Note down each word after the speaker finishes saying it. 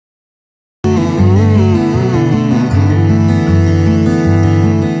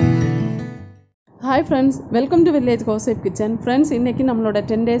Hi friends, welcome to Village Gossip Kitchen. Friends, இன்னைக்கு நம்மளோட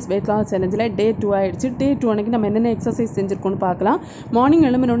 10 days weight loss challengeல day 2 ஆயிடுச்சு. Day 2 அன்னைக்கு நம்ம என்னென்ன எக்ஸசைஸ் செஞ்சிருக்கோம்னு பார்க்கலாம். Morning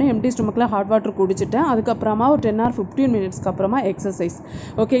எழும்பினோடனே empty ஸ்டொமக்ல hot water குடிச்சிட்டேன். அதுக்கப்புறமா ஒரு 10 or 15 மினிட்ஸ்க்கு அப்புறமா எக்ஸசைஸ்.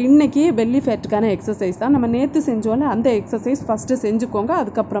 ஓகே, இன்னைக்கு பெல்லி ஃபேட்டுக்கான எக்ஸசைஸ் தான். நம்ம நேற்று செஞ்சோம்ல அந்த எக்ஸசைஸ் ஃபஸ்ட்டு செஞ்சுக்கோங்க.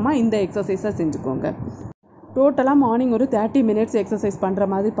 அதுக்கப்புறமா இந்த எக்ஸசைஸை செஞ்சுக்கோங்க. டோட்டலாக மார்னிங் ஒரு 30 மினிட்ஸ் எக்ஸசைஸ் பண்ணுற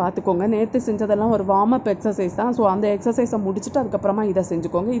மாதிரி பார்த்துக்கோங்க. நேற்று செஞ்சதெல்லாம் ஒரு வார்ம் அப் எக்ஸசைஸ் தான். ஸோ அந்த எக்ஸசைஸை முடிச்சுட்டு அதுக்கப்புறமா இதை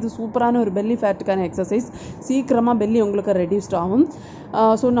செஞ்சுக்கோங்க. இது சூப்பரான ஒரு பெல்லி ஃபேட்டுக்கான எக்ஸசைஸ். சீக்கிரமாக பெல்லி உங்களுக்கு ரெடியூஸ்ட் ஆகும்.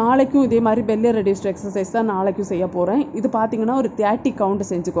 ஸோ நாளைக்கும் இதே மாதிரி பெல்லி ரெடியூஸ்ட் எக்ஸசைஸ் தான் நாளைக்கும் செய்ய போகிறேன். இது பார்த்தீங்கன்னா ஒரு 30 கவுண்ட்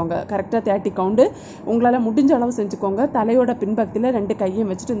செஞ்சுக்கோங்க. கரெக்டாக 30 கவுண்டு உங்களால் முடிஞ்ச அளவு செஞ்சுக்கோங்க. தலையோட பின்பக்கத்தில் 2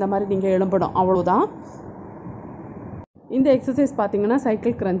 கையும் வச்சுட்டு இந்த மாதிரி நீங்கள் எழும்பணும், அவ்வளோதான். இந்த எக்ஸசைஸ் பார்த்தீங்கன்னா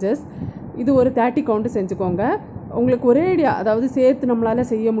சைக்கிள் கிரன்ச்சஸ். இது ஒரு 30 கவுண்ட் செஞ்சுக்கோங்க. உங்களுக்கு ஒரே ஐடியா, அதாவது சேர்த்து நம்மளால்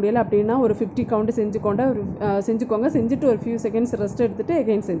செய்ய முடியலை அப்படின்னா ஒரு 50 கவுண்ட் செஞ்சுக்கோங்க. செஞ்சுட்டு ஒரு ஃபியூ செகண்ட்ஸ் ரெஸ்ட் எடுத்துகிட்டு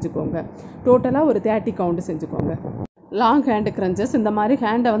எகைன் செஞ்சுக்கோங்க. டோட்டலாக ஒரு 30 கவுண்ட் செஞ்சுக்கோங்க. Long hand crunches. இந்த மாதிரி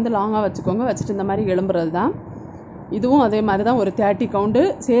ஹேண்டை வந்து லாங்காக வச்சுட்டு இந்த மாதிரி எழும்புறது தான். இதுவும் அதே மாதிரி தான் ஒரு 30 கவுண்டு.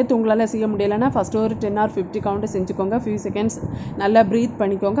 சேர்த்து உங்களால் செய்ய முடியலைன்னா ஃபஸ்ட்டு ஒரு 10 or 50 கவுண்டு செஞ்சுக்கோங்க. ஃபியூ செகண்ட்ஸ் நல்லா ப்ரீத்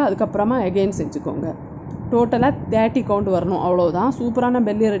பண்ணிக்கோங்க. அதுக்கப்புறமா எகைன் செஞ்சுக்கோங்க. டோட்டலாக 30 கவுண்ட் வரணும், அவ்வளோதான். சூப்பரான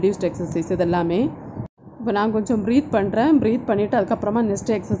பெல்லி ரெடியூஸ்ட் எக்ஸசைஸ் இது எல்லாமே. இப்போ நான் கொஞ்சம் ப்ரீத் பண்ணிவிட்டு அதுக்கப்புறமா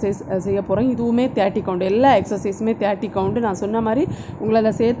நெக்ஸ்ட் எக்ஸசைஸ் செய்ய போகிறேன். இதுவுமே 30 கவுண்ட். எல்லா எக்ஸசைஸுமே 30 கவுண்டு. நான் சொன்ன மாதிரி உங்களால்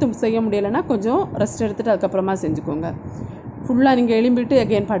சேர்த்து செய்ய முடியலைன்னா கொஞ்சம் ரெஸ்ட் எடுத்துகிட்டு அதுக்கப்புறமா செஞ்சுக்கோங்க. ஃபுல்லாக நீங்கள் எழும்பிட்டு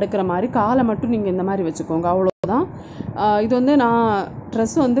எகைன் படுக்கிற மாதிரி காலை மட்டும் நீங்கள் இந்த மாதிரி வச்சுக்கோங்க, அவ்வளோதான். இது வந்து நான்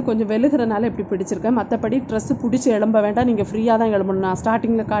ட்ரெஸ் வந்து கொஞ்சம் வெளுகிறனால இப்படி பிடிச்சிருக்கேன். மற்றபடி ட்ரெஸ்ஸு பிடிச்சி எழும்ப வேண்டாம், நீங்கள் ஃப்ரீயாக தான் எழும்பணும். நான்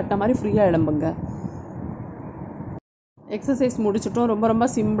ஸ்டார்டிங்கில் காட்டின மாதிரி ஃப்ரீயாக எழும்புங்க. எக்ஸசைஸ் முடிச்சிட்டோம். ரொம்ப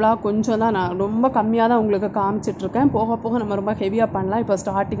சிம்பிளாக கொஞ்சம் தான், நான் ரொம்ப கம்மியாக தான் உங்களுக்கு காமிச்சிட்ருக்கேன். போக போக நம்ம ரொம்ப ஹெவியாக பண்ணலாம். இப்போ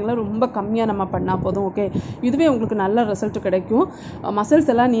ஸ்டார்டிங்கில் ரொம்ப கம்மியாக நம்ம பண்ணால் போதும். ஓகே, இதுவே உங்களுக்கு நல்ல ரிசல்ட் கிடைக்கும்.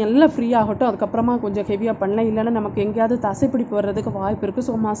 மசில்ஸ் எல்லாம் நீ எல்லாம் ஃப்ரீ ஆகட்டும். அதுக்கப்புறமா கொஞ்சம் ஹெவியாக பண்ணலாம். இல்லைன்னா நமக்கு எங்கேயாவது தசைப்பிடிப்பு வர்றதுக்கு வாய்ப்பு இருக்குது.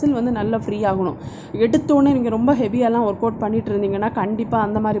 ஸோ மசில் வந்து நல்லா ஃப்ரீ ஆகணும். எடுத்தோடனே நீங்கள் ரொம்ப ஹெவியாலாம் ஒர்க் அவுட் பண்ணிட்டு இருந்தீங்கன்னா கண்டிப்பாக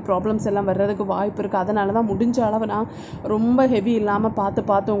அந்த மாதிரி ப்ராப்ளம்ஸ் எல்லாம் வர்றதுக்கு வாய்ப்பு இருக்குது. அதனால தான் முடிஞ்ச அளவு நான் ரொம்ப ஹெவி இல்லாமல்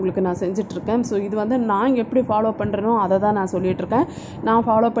பார்த்து உங்களுக்கு நான் செஞ்சிட்ருக்கேன். ஸோ இது வந்து நான் எப்படி ஃபாலோ பண்ணுறேனோ அதை தான் நான் சொல்லிட்டு இருக்கேன். நான்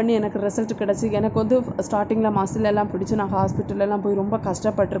ஃபாலோ பண்ணி எனக்கு ரிசல்ட் கிடச்சி, எனக்கு வந்து ஸ்டார்டிங்கில் மசில் எல்லாம் பிடிச்சி நான் ஹாஸ்பிட்டலெல்லாம் போய் ரொம்ப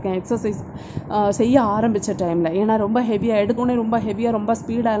கஷ்டப்பட்டிருக்கேன் எக்ஸசைஸ் செய்ய ஆரம்பித்த டைமில். ஏன்னா ரொம்ப ஹெவியாக எடுத்தோடனே ரொம்ப ஹெவியாக ரொம்ப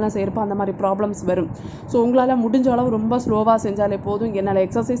ஸ்பீடாக எல்லாம் செய்கிறப்போ அந்த மாதிரி ப்ராப்ளம்ஸ் வரும். ஸோ உங்களால் முடிஞ்ச அளவு ரொம்ப ஸ்லோவாக செஞ்சாலே போதும். என்னால்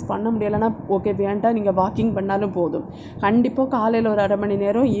எக்ஸசைஸ் பண்ண முடியலைன்னா ஓகே வேண்டாம், நீங்கள் வாக்கிங் பண்ணாலும் போதும். கண்டிப்பாக காலையில் ஒரு 1/2 மணி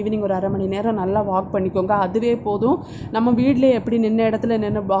நேரம், ஈவினிங் ஒரு 1/2 மணி நேரம் நல்லா வாக் பண்ணிக்கோங்க. அதுவே போதும். நம்ம வீட்டிலே எப்படி நின்ன இடத்துல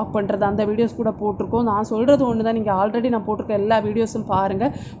நின்று வாக் பண்ணுறது அந்த வீடியோஸ் கூட போட்டிருக்கோம். நான் சொல்கிறது ஒன்று தான், நீங்கள் ஆல்ரெடி நான் போட்டிருக்க எல்லா வீடியோஸும்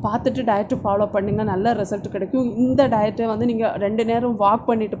பாருங்கள். பார்த்துட்டு டயட்டு ஃபாலோ பண்ணுங்கள், நல்ல ரிசல்ட் கிடைக்கும். இந்த டயட்டை வந்து நீங்கள் 2 நேரம் வாக்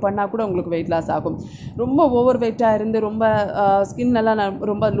பண்ணிட்டு பண்ணால் கூட உங்களுக்கு வெயிட் லாஸ் ஆகும். ரொம்ப ஓவர் வெயிட்டாக இருந்து ரொம்ப ஸ்கின் எல்லாம்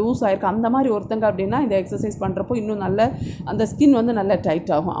ரொம்ப லூஸ் ஆகிருக்கு அந்த மாதிரி ஒருத்தங்க அப்படின்னா இந்த எக்ஸசைஸ் பண்ணுறப்போ இன்னும் நல்ல அந்த ஸ்கின் வந்து நல்லா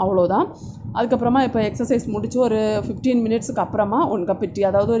டைட் ஆகும், அவ்வளோதான். அதுக்கப்புறமா இப்போ எக்ஸசைஸ் முடிச்சு ஒரு 15 மினிட்ஸுக்கு அப்புறமா 1 கப்பு டீ,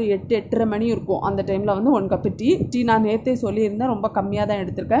 அதாவது ஒரு 8-8:30 மணி இருக்கும் அந்த டைமில் வந்து 1 கப்பு டீ நான் நேற்றே சொல்லியிருந்தேன். ரொம்ப கம்மியாக தான்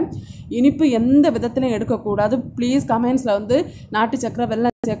எடுத்திருக்கேன். இனிப்பு எந்த விதத்துலையும் எடுக்கக்கூடாது. ப்ளீஸ் கமெண்ட்ஸில் வந்து நாட்டு சக்கரை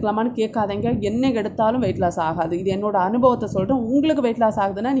வெள்ளம் சேர்க்கலாமான்னு கேட்காதீங்க. என்ன எடுத்தாலும் வெயிட் லாஸ் ஆகாது. இது என்னோட அனுபவத்தை சொல்கிறேன். உங்களுக்கு வெயிட் லாஸ்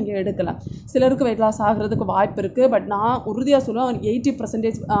ஆகுதுன்னா நீங்கள் எடுக்கலாம். சிலருக்கு வெயிட் லாஸ் ஆகிறதுக்கு வாய்ப்பு இருக்குது. பட் நான் உறுதியாக சொல்லுவேன்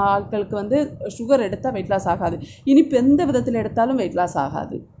 80% ஆட்களுக்கு வந்து சுகர் எடுத்தால் வெயிட் லாஸ் ஆகாது. இனிப்பு எந்த விதத்தில் எடுத்தாலும் வெயிட் லாஸ்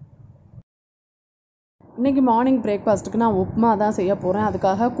ஆகாது. இன்றைக்கி மார்னிங் பிரேக்ஃபாஸ்ட்டுக்கு நான் உப்புமா தான் செய்ய போகிறேன்.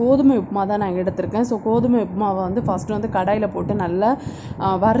 அதுக்காக கோதுமை உப்புமா தான் நான் எடுத்திருக்கேன். ஸோ கோதுமை உப்புமாவை வந்து ஃபஸ்ட்டு வந்து கடாயில் போட்டு நல்லா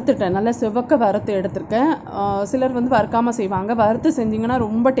வறுத்துட்டேன். நல்லா செவக்க வறுத்து எடுத்திருக்கேன். சிலர் வந்து வறுக்காமல் செய்வாங்க. வறுத்து செஞ்சிங்கன்னா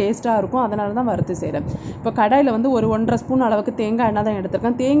ரொம்ப டேஸ்ட்டாக இருக்கும். அதனால தான் வறுத்து செய்கிறேன். இப்போ கடாயில் வந்து ஒரு 1.5 ஸ்பூன் அளவுக்கு தேங்காய் எண்ணெய் தான்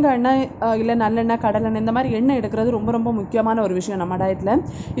எடுத்திருக்கேன். தேங்காய் எண்ணெய் இல்லை நல்லெண்ணெய், கடலெண்ணெய் இந்த மாதிரி எண்ணெய் எடுக்கிறது ரொம்ப முக்கியமான ஒரு விஷயம் நம்ம டயட்டில்.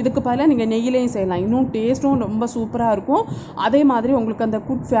 இதுக்கு பதிலாக நீங்கள் நெய்யிலையும் செய்யலாம். இன்னும் டேஸ்ட்டும் ரொம்ப சூப்பராக இருக்கும். அதே மாதிரி உங்களுக்கு அந்த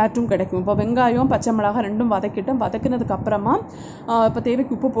குட் ஃபேட்டும் கிடைக்கும். இப்போ வெங்காயம், பச்சை மிளகாய் ரெண்டும் வதக்கினதுக்கு அப்புறமா இப்போ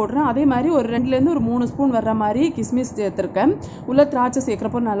தேவைக்கு உப்பு போடுறேன். அதே மாதிரி ஒரு 2லேருந்து ஒரு 3 ஸ்பூன் வர்ற மாதிரி கிஸ்மிஸ் சேர்த்துருக்கேன். உள்ள திராட்சை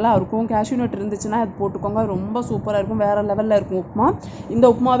சேர்க்குறப்போ நல்லா இருக்கும். கேஷ்யூ நட் இருந்துச்சுன்னா அது போட்டுக்கோங்க. ரொம்ப சூப்பராக இருக்கும். வேறு லெவலில் இருக்கும் உப்புமா. இந்த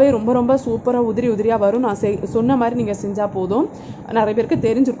உப்புமாவே ரொம்ப சூப்பராக உதிரியாக வரும். நான் சொன்ன மாதிரி நீங்கள் செஞ்சால் போதும். நிறைய பேருக்கு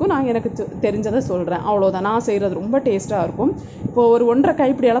தெரிஞ்சிருக்கும். நான் எனக்கு தெரிஞ்சதை சொல்கிறேன், அவ்வளோதான். நான் செய்கிறது ரொம்ப டேஸ்ட்டாக இருக்கும். இப்போது ஒரு 1.5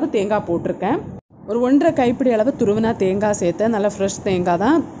 கைப்பிடி அளவு தேங்காய் போட்டிருக்கேன். ஒரு 1.5 கைப்பிடி அளவு துருவினா தேங்காய் சேர்த்தேன். நல்லா ஃப்ரெஷ் தேங்காய்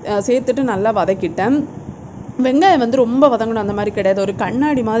தான் சேர்த்துட்டு நல்லா வதக்கிட்டேன். வெங்காயம் வந்து ரொம்ப வதங்கணும் அந்த மாதிரி கிடையாது. ஒரு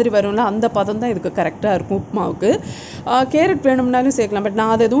கண்ணாடி மாதிரி வரும்ல, அந்த பதம் தான் இதுக்கு கரெக்டாக இருக்கும் உப்புமாவுக்கு. கேரட் வேணும்னாலும் சேர்க்கலாம். பட்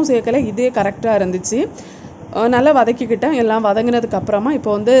நான் அது எதுவும் சேர்க்கலை. இதே கரெக்டாக இருந்துச்சு. நல்லா வதக்கிக்கிட்டேன். எல்லாம் வதங்கினதுக்கு அப்புறமா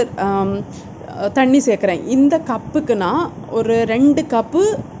இப்போ வந்து தண்ணி சேர்க்குறேன். இந்த கப்புக்கு நான் ஒரு 2 கப்பு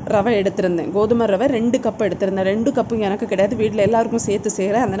ரவை எடுத்திருந்தேன். கோதுமை ரவை 2 கப் எடுத்திருந்தேன். 2 கப்பு எனக்கு கிடையாது, வீட்டில் எல்லாருக்கும் சேர்த்து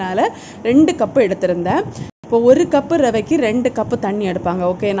செய்கிறேன், அதனால் 2 கப்பு எடுத்திருந்தேன். இப்போ 1 கப்பு ரவைக்கு 2 கப்பு தண்ணி எடுப்பாங்க.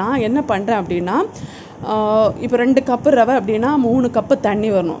 ஓகே, நான் என்ன பண்ணுறேன் அப்படின்னா, இப்போ 2 கப்பு ரவை அப்படின்னா 3 கப்பு தண்ணி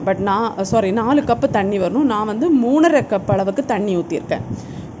வரணும். பட் 4 கப்பு தண்ணி வரணும். நான் வந்து 3.5 கப் அளவுக்கு தண்ணி ஊற்றிருக்கேன்.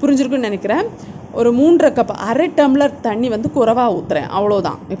 புரிஞ்சிருக்குன்னு நினைக்கிறேன். ஒரு 3.5 கப், அரை டம்ளர் தண்ணி வந்து குறைவாக ஊற்றுறேன்,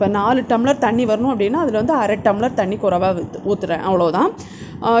 அவ்வளோதான். இப்போ 4 டம்ளர் தண்ணி வரணும் அப்படின்னா அதில் வந்து அரை டம்ளர் தண்ணி குறைவாக ஊற்றுறேன், அவ்வளோதான்.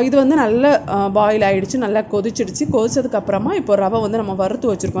 இது வந்து நல்ல பாயில் ஆகிடுச்சு, நல்லா கொதிச்சதுக்கப்புறமா இப்போ ரவை வந்து நம்ம வறுத்து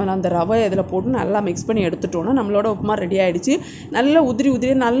வச்சுருக்கோம், அந்த ரவை இதில் போட்டு நல்லா மிக்ஸ் பண்ணி எடுத்துட்டோன்னா நம்மளோட உப்புமா ரெடி ஆகிடுச்சு. நல்ல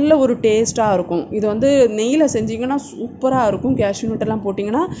உதிரி நல்ல ஒரு டேஸ்ட்டாக இருக்கும். இது வந்து நெய்யில் செஞ்சிங்கன்னா சூப்பராக இருக்கும். கேஷ்யூ நட்டெல்லாம்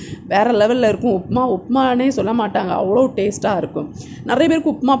போட்டிங்கன்னா வேறு லெவலில் இருக்கும். உப்புமானே சொல்ல மாட்டாங்க, அவ்வளோ டேஸ்ட்டாக இருக்கும். நிறைய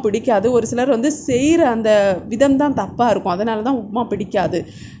பேருக்கு உப்புமா பிடிக்காது. ஒரு சிலர் வந்து செய்கிற அந்த விதம் தான் தப்பாக இருக்கும், அதனால தான் உப்புமா பிடிக்காது.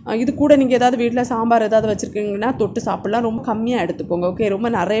 இது கூட நீங்கள் ஏதாவது வீட்டில் சாம்பார் ஏதாவது வச்சுருக்கீங்கன்னா தொட்டு சாப்பிட்லாம். ரொம்ப கம்மியாக எடுத்துக்கோங்க. ஓகே, ரொம்ப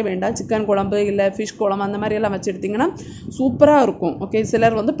நிறைய வேண்டாம். சிக்கன் குழம்பு இல்லை ஃபிஷ் குழம்பு அந்த மாதிரி எல்லாம் வச்சு எடுத்திங்கன்னா சூப்பராக இருக்கும். ஓகே,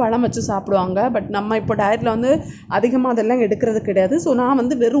 சிலர் வந்து பழம் வச்சு சாப்பிடுவாங்க. பட் நம்ம இப்போ டயட்டில் வந்து அதிகமாக அதெல்லாம் எடுக்கிறது கிடையாது. ஸோ நான்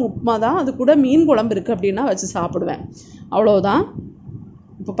வந்து வெறும் உப்புமா தான், அது கூட மீன் குழம்பு இருக்குது அப்படின்னா வச்சு சாப்பிடுவேன், அவ்வளோதான்.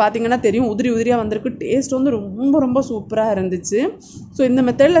 இப்போ பார்த்தீங்கன்னா தெரியும், உதிரியாக வந்திருக்கு. டேஸ்ட் வந்து ரொம்ப ரொம்ப சூப்பராக இருந்துச்சு. ஸோ இந்த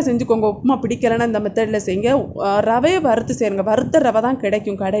மெத்தடில் செஞ்சுக்கோங்க. உப்புமா பிடிக்கலைன்னா இந்த மெத்தடில் செய்யுங்க. ரவையை வறுத்து சேருங்க. வறுத்த ரவை தான்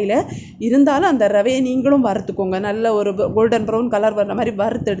கிடைக்கும் கடையில், இருந்தாலும் அந்த ரவையை நீங்களும் வறுத்துக்கோங்க. நல்ல ஒரு கோல்டன் ப்ரௌன் கலர் வர்ற மாதிரி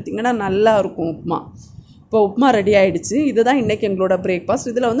வறுத்து எடுத்திங்கன்னா நல்லா இருக்கும் உப்புமா. இப்போ உப்புமா ரெடி ஆகிடுச்சு. இதுதான் இன்றைக்கி எங்களோட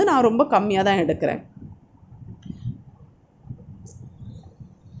பிரேக்ஃபாஸ்ட். இதில் வந்து நான் ரொம்ப கம்மியாக தான் எடுக்கிறேன்.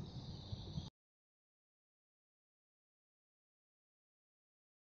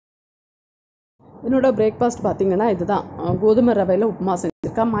 என்னோடய பிரேக்ஃபாஸ்ட் பார்த்திங்கன்னா இதுதான். கோதுமை ரவையில் உப்புமா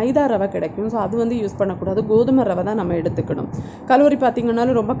செஞ்சுருக்கேன். மைதா ரவை கிடைக்கும், ஸோ அது வந்து யூஸ் பண்ணக்கூடாது. கோதுமை ரவை தான் நம்ம எடுத்துக்கணும். கலோரி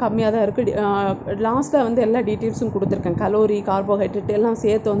பார்த்திங்கன்னாலும் ரொம்ப கம்மியாக தான் இருக்குது. லாஸ்ட்டில் வந்து எல்லா டீட்டெயில்ஸும் கொடுத்துருக்கேன். கலோரி, கார்போஹைட்ரேட் எல்லாம்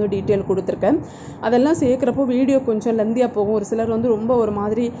சேர்த்து வந்து டீட்டெயில் கொடுத்துருக்கேன். அதெல்லாம் சேர்க்குறப்போ வீடியோ கொஞ்சம் லெந்தியாக போகும். ஒரு சிலர் வந்து ரொம்ப ஒரு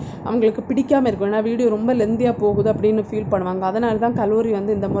மாதிரி அவங்களுக்கு பிடிக்காமல் இருக்கும், ஏன்னா வீடியோ ரொம்ப லெந்தியாக போகுது அப்படின்னு ஃபீல் பண்ணுவாங்க. அதனால தான் கலோரி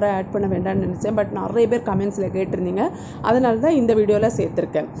வந்து இந்த முறை ஆட் பண்ண வேண்டாம்னு நினச்சேன். பட் நிறைய பேர் கமெண்ட்ஸில் கேட்டிருந்தீங்க, அதனால தான் இந்த வீடியோவில்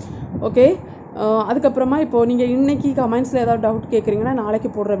சேர்த்துருக்கேன். ஓகே, அதுக்கப்புறமா இப்போது நீங்கள் இன்றைக்கி கமெண்ட்ஸில் ஏதாவது டவுட் கேட்குறீங்கன்னா நாளைக்கு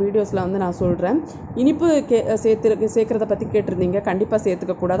போடுற வீடியோஸில் வந்து நான் சொல்கிறேன். இனிப்பு சேர்க்குறத பற்றி கேட்டிருந்தீங்க, கண்டிப்பாக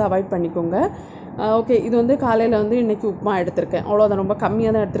சேர்த்துக்கக்கூடாது, அவாய்ட் பண்ணிக்கோங்க. ஓகே, இது வந்து காலையில் வந்து இன்றைக்கி உப்புமா எடுத்திருக்கேன், அவ்வளோதான். ரொம்ப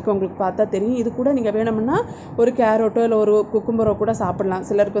கம்மியாக தான் எடுத்திருக்கேன், உங்களுக்கு பார்த்தா தெரியும். இது கூட நீங்கள் வேணும்னா ஒரு கேரட்டோ இல்லை ஒரு குக்கும்பரோ கூட சாப்பிட்லாம்.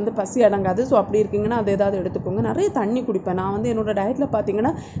 சிலருக்கு வந்து பசி அடங்காது, ஸோ அப்படி இருக்கீங்கன்னா அது ஏதாவது எடுத்துக்கோங்க. நிறைய தண்ணி குடிப்பேன் நான் வந்து. என்னோடய டயட்டில்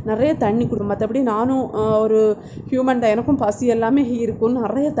பார்த்தீங்கன்னா நிறைய தண்ணி குடிப்பேன். மற்றபடி நானும் ஒரு ஹியூமன் தான், எனக்கும் பசி எல்லாமே இருக்கும்னு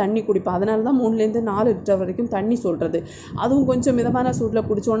நிறைய தண்ணி குடிப்பேன். அதனால தான் 3 to 4 லிட்டர் வரைக்கும் தண்ணி சொல்கிறது. அதுவும் கொஞ்சம் மிதமான சூட்டில்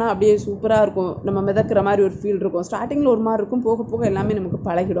குடித்தோன்னா அப்படியே சூப்பராக இருக்கும். நம்ம மிதக்கிற மாதிரி ஒரு ஃபீல் இருக்கும். ஸ்டார்டிங்கில் ஒரு மாதிரி இருக்கும், போக போக எல்லாமே நமக்கு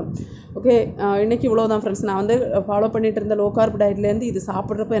பழகிடும். ஓகே, இன்றைக்கி இவ்வளோதான் ஃப்ரெண்ட்ஸ். நான் வந்து ஃபாலோ பண்ணிட்டு இருந்த லோ கார்ப் டயட்லேருந்து இது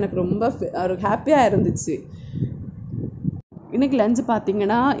சாப்பிட்றப்ப எனக்கு ரொம்ப ஹாப்பியாக இருந்துச்சு. இன்றைக்கி லஞ்சு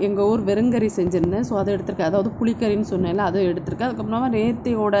பார்த்திங்கன்னா எங்கள் ஊர் வெறுங்கறி செஞ்சுருந்தேன், ஸோ அதை எடுத்திருக்கேன். அதாவது புளிக்கறின்னு சொன்னேன்ல, அதை எடுத்திருக்கேன். அதுக்கப்புறமா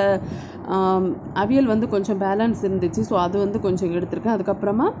நேத்தியோட அவியல் வந்து கொஞ்சம் பேலன்ஸ் இருந்துச்சு, ஸோ அது வந்து கொஞ்சம் எடுத்திருக்கேன்.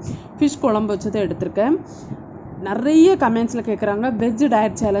 அதுக்கப்புறமா ஃபிஷ் குழம்பு வச்சதை எடுத்திருக்கேன். நிறைய கமெண்ட்ஸில் கேட்குறாங்க வெஜ்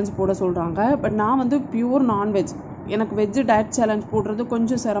டயட் சேலஞ்ச் போட சொல்கிறாங்க. பட் நான் வந்து பியூர் நான்வெஜ், எனக்கு வெஜ்ஜு டயட் சேலஞ்ச் போடுறது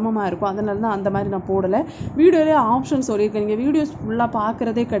கொஞ்சம் சிரமமாக இருக்கும், அதனால தான் அந்த மாதிரி நான் போடலை. வீடியோலேயே ஆப்ஷன் சொல்லியிருக்கேன், நீங்கள் வீடியோஸ் ஃபுல்லாக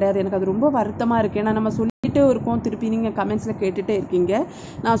பார்க்குறதே கிடையாது. எனக்கு அது ரொம்ப வருத்தமாக இருக்குது. ஏன்னா நம்ம சொல்லிகிட்டே இருக்கோம், திருப்பி நீங்கள் கமெண்ட்ஸில் கேட்டுகிட்டே இருக்கீங்க.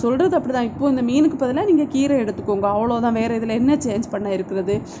 நான் சொல்கிறது அப்படி தான். இப்போது இந்த மீனுக்கு பதிலாக நீங்கள் கீரை எடுத்துக்கோங்க, அவ்வளோதான். வேறு இதில் என்ன சேஞ்ச் பண்ண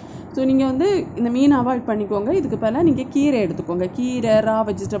இருக்கிறது? ஸோ நீங்கள் வந்து இந்த மீன் அவாய்ட் பண்ணிக்கோங்க. இதுக்கு பதிலாக நீங்கள் கீரை எடுத்துக்கோங்க. கீரை, ரா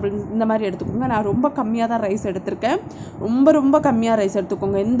வெஜிடபிள் இந்த மாதிரி எடுத்துக்கோங்க. நான் ரொம்ப கம்மியாக தான் ரைஸ் எடுத்திருக்கேன். ரொம்ப கம்மியாக ரைஸ்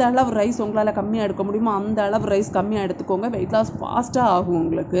எடுத்துக்கோங்க. எந்த அளவு ரைஸ் உங்களால் கம்மியாக எடுக்க முடியுமோ அந்த அளவு ரைஸ் கம்மியாக எடுத்துக்கோங்க. வெயிட் லாஸ் ஃபாஸ்ட்டாக ஆகும்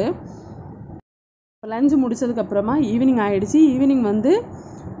உங்களுக்கு. லஞ்சு முடிச்சதுக்கப்புறமா ஈவினிங் ஆகிடுச்சு. ஈவினிங் வந்து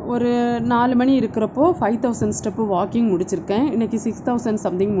ஒரு 4 மணி இருக்கிறப்போ 5000 ஸ்டெப்பு வாக்கிங் முடிச்சிருக்கேன். இன்றைக்கி 6000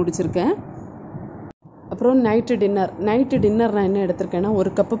 சம்திங் முடிச்சிருக்கேன். அப்புறம் நைட்டு டின்னர் நான் என்ன எடுத்திருக்கேன்னா, 1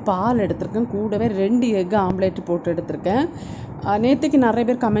 கப்பு பால் எடுத்திருக்கேன், கூடவே 2 எக் ஆம்லேட் போட்டு எடுத்திருக்கேன். நேற்றுக்கு நிறைய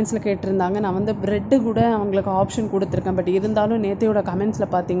பேர் கமெண்ட்ஸில் கேட்டிருந்தாங்க, நான் வந்து ப்ரெட்டு கூட அவங்களுக்கு ஆப்ஷன் கொடுத்துருக்கேன். பட் இருந்தாலும் நேற்றையோட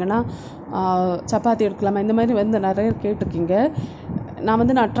கமெண்ட்ஸில் பார்த்தீங்கன்னா சப்பாத்தி எடுக்கலாமா இந்த மாதிரி வந்து நிறைய கேட்டிருக்கீங்க.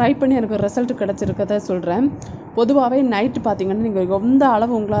 நான் ட்ரை பண்ணி எனக்கு ரிசல்ட் கிடச்சிருக்கதை சொல்கிறேன். பொதுவாகவே நைட்டு பார்த்தீங்கன்னா நீங்கள் எந்த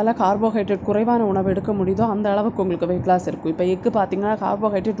அளவு உங்களால் கார்போஹைட்ரேட் குறைவான உணவு எடுக்க முடியுதோ அந்த அளவுக்கு உங்களுக்கு வெயிட் லாஸ் இருக்கும். இப்போ எக்கு பார்த்தீங்கன்னா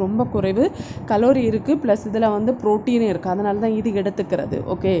கார்போஹைட்ரேட் ரொம்ப குறைவு, கலோரி இருக்குது, ப்ளஸ் இதில் வந்து ப்ரோட்டீனே இருக்குது. அதனால தான் இது எடுத்துக்கிறது.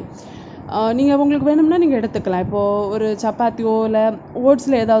 ஓகே, நீங்கள் உங்களுக்கு வேணும்னா நீங்கள் எடுத்துக்கலாம். இப்போது ஒரு சப்பாத்தியோ இல்லை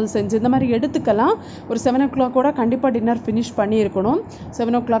ஓட்ஸில் ஏதாவது செஞ்சு இந்த மாதிரி எடுத்துக்கலாம். ஒரு 7 o'clock கூட கண்டிப்பாக டின்னர் ஃபினிஷ் பண்ணியிருக்கணும்.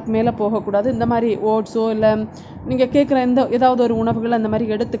 7 o'clock மேலே போகக்கூடாது. இந்த மாதிரி ஓட்ஸோ இல்லை நீங்கள் கேட்குற ஏதாவது ஒரு உணவுகள் அந்த மாதிரி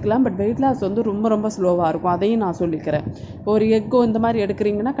எடுத்துக்கலாம். பட் வெயிட் லாஸ் வந்து ரொம்ப ரொம்ப ஸ்லோவாக இருக்கும். அதையும் நான் சொல்லிக்கிறேன். இப்போ ஒரு எக்கோ இந்த மாதிரி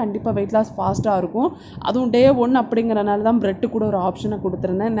எடுக்கிறீங்கன்னா கண்டிப்பாக வெயிட் லாஸ் ஃபாஸ்ட்டாக இருக்கும். அதுவும் Day 1 அப்படிங்கிறனால தான் ப்ரெட்டு கூட ஒரு ஆப்ஷனை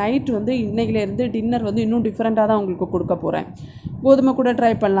கொடுத்துருந்தேன். நைட் வந்து இன்னையிலேருந்து டின்னர் வந்து இன்னும் டிஃப்ரெண்ட்டாக தான் உங்களுக்கு கொடுக்க போகிறேன். கோதுமை கூட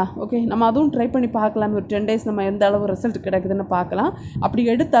ட்ரை பண்ணலாம். ஓகே, நம்ம அதுவும் ட்ரை பண்ணி பார்க்கலாம். ஒரு 10 days நம்ம எந்த அளவு ரிசல்ட் கிடைக்குதுன்னு பார்க்கலாம். அப்படி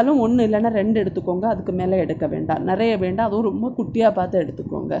எடுத்தாலும் 1 இல்லைன்னா 2 எடுத்துக்கோங்க. அதுக்கு மேலே எடுக்க வேண்டாம், நிறைய வேண்டாம். அதுவும் ரொம்ப குட்டியாக பார்த்து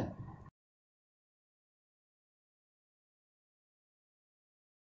எடுத்துக்கோங்க.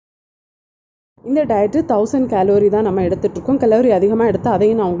 இந்த டயட்டு 1000 calorie தான் நம்ம எடுத்துகிட்ருக்கோம். கலோரி அதிகமாக எடுத்து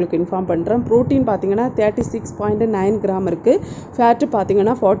அதையும் நான் உங்களுக்கு இன்ஃபார்ம் பண்ணுறேன். ப்ரோட்டீன் பார்த்தீங்கன்னா 36.9 கிராம் இருக்குது. ஃபேட்டு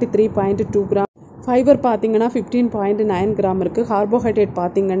பார்த்தீங்கன்னா 43.2 கிராம். ஃபைபர் பார்த்தீங்கன்னா 15.9 கிராம் இருக்குது. கார்போஹைட்ரேட்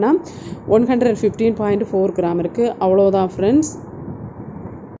பார்த்தீங்கன்னா 115.4 கிராம் இருக்குது. அவ்வளோதான் ஃப்ரெண்ட்ஸ்.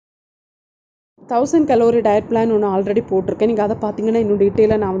 1000 calorie டயட் பிளான் ஒன்று ஆல்ரெடி போட்டிருக்கேன். நீங்கள் அதை பார்த்தீங்கன்னா இன்னும்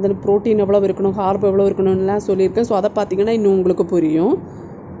டீட்டெயிலாக நான் வந்து ப்ரோட்டீன் எவ்வளோ இருக்கணும், கார்போ எவ்வளோ இருக்கணும்லாம் சொல்லியிருக்கேன். ஸோ அதை பார்த்தீங்கன்னா இன்னும் உங்களுக்கு புரியும்.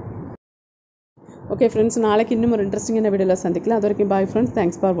 ஓகே ஃப்ரெண்ட்ஸ், நாளைக்கு இன்னும் ஒரு இன்ட்ரெஸ்டிங்கான வீடியோவில் சந்திக்கலாம். அது வரைக்கும் பாய் ஃப்ரெண்ட்ஸ்.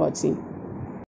 தேங்க்ஸ் ஃபார் வாட்சிங்.